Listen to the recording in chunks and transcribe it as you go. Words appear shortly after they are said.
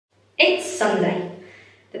It's Sunday,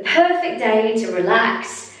 the perfect day to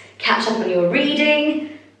relax, catch up on your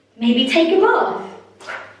reading, maybe take a bath.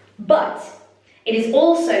 But it is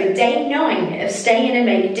also day 9 of stay in and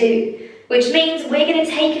make do, which means we're going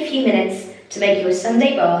to take a few minutes to make your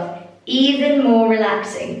Sunday bath even more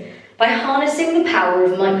relaxing by harnessing the power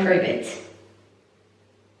of microbit.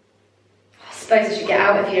 I suppose I should get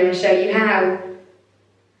out of here and show you how.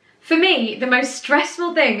 For me, the most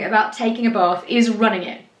stressful thing about taking a bath is running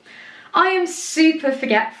it. I am super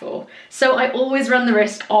forgetful, so I always run the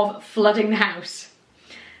risk of flooding the house.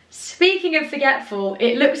 Speaking of forgetful,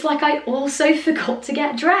 it looks like I also forgot to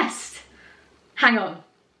get dressed. Hang on.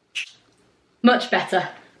 Much better.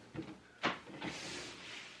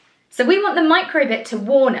 So we want the microbit to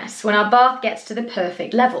warn us when our bath gets to the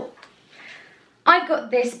perfect level. I've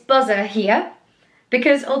got this buzzer here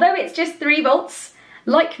because although it's just 3 volts,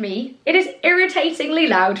 like me, it is irritatingly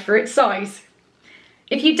loud for its size.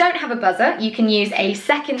 If you don't have a buzzer, you can use a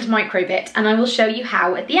second microbit and I will show you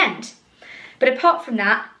how at the end. But apart from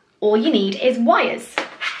that, all you need is wires.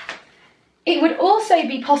 It would also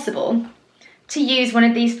be possible to use one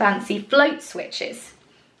of these fancy float switches.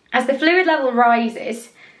 As the fluid level rises,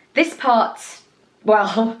 this part,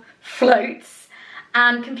 well, floats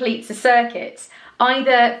and completes a circuit.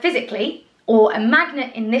 Either physically or a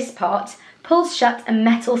magnet in this part pulls shut a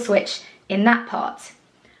metal switch in that part.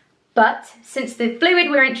 But since the fluid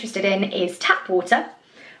we're interested in is tap water,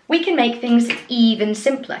 we can make things even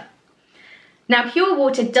simpler. Now, pure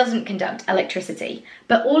water doesn't conduct electricity,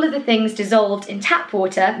 but all of the things dissolved in tap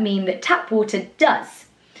water mean that tap water does.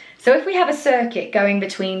 So if we have a circuit going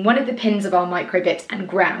between one of the pins of our microbit and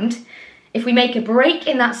ground, if we make a break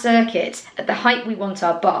in that circuit at the height we want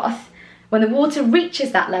our bath, when the water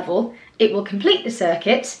reaches that level, it will complete the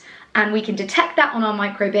circuit and we can detect that on our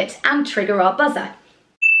microbit and trigger our buzzer.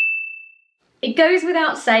 It goes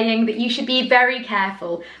without saying that you should be very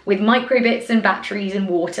careful with microbits and batteries and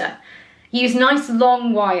water. Use nice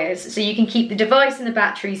long wires so you can keep the device and the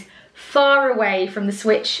batteries far away from the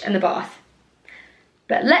switch and the bath.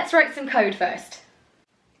 But let's write some code first.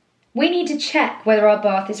 We need to check whether our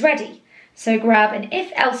bath is ready, so grab an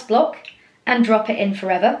if-else block and drop it in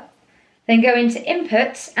forever. Then go into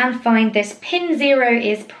input and find this pin 0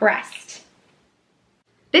 is pressed.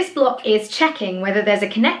 This block is checking whether there's a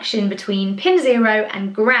connection between pin 0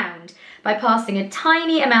 and ground by passing a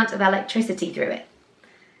tiny amount of electricity through it.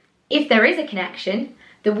 If there is a connection,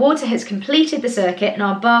 the water has completed the circuit and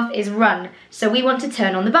our bath is run, so we want to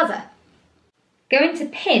turn on the buzzer. Go into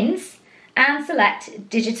pins and select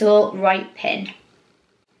digital right pin.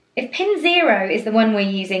 If pin 0 is the one we're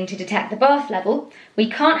using to detect the bath level, we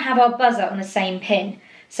can't have our buzzer on the same pin,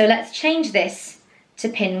 so let's change this to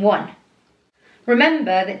pin 1.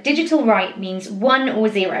 Remember that digital right means 1 or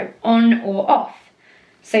 0, on or off,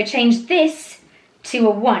 so change this to a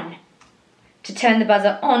 1 to turn the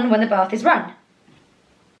buzzer on when the bath is run.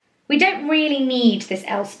 We don't really need this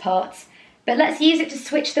else part, but let's use it to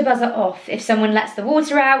switch the buzzer off if someone lets the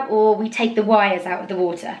water out or we take the wires out of the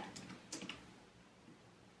water.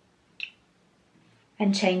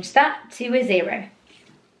 And change that to a 0.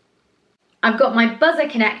 I've got my buzzer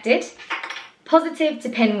connected, positive to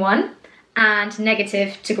pin 1 and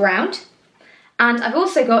negative to ground. And I've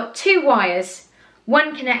also got 2 wires,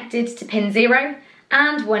 one connected to pin 0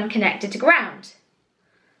 and one connected to ground.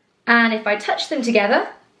 And if I touch them together,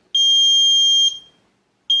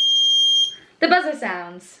 the buzzer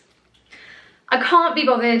sounds. I can't be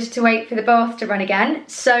bothered to wait for the bath to run again,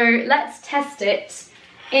 so let's test it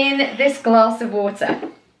in this glass of water.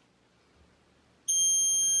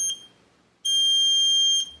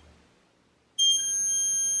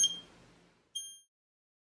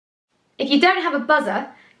 If you don't have a buzzer,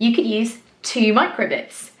 you could use 2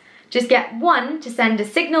 microbits. Just get one to send a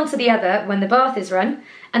signal to the other when the bath is run,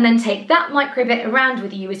 and then take that microbit around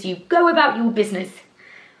with you as you go about your business.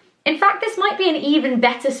 In fact, this might be an even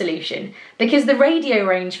better solution because the radio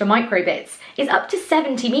range for microbits is up to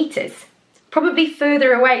 70 meters, probably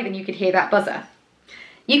further away than you could hear that buzzer.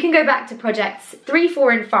 You can go back to projects 3,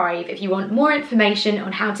 4 and 5 if you want more information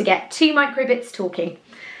on how to get 2 microbits talking.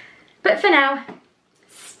 But for now,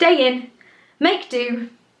 stay in, make do,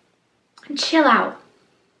 and chill out.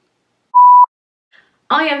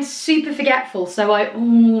 I am super forgetful, so I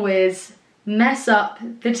always mess up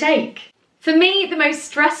the take. For me, the most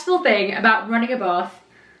stressful thing about running a bath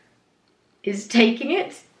is taking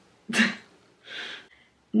it.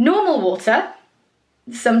 Normal water,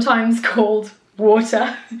 sometimes called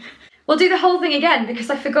water. We'll do the whole thing again because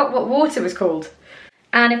I forgot what water was called.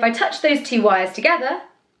 And if I touch those 2 wires together,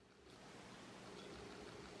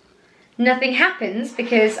 nothing happens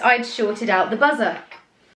because I'd shorted out the buzzer.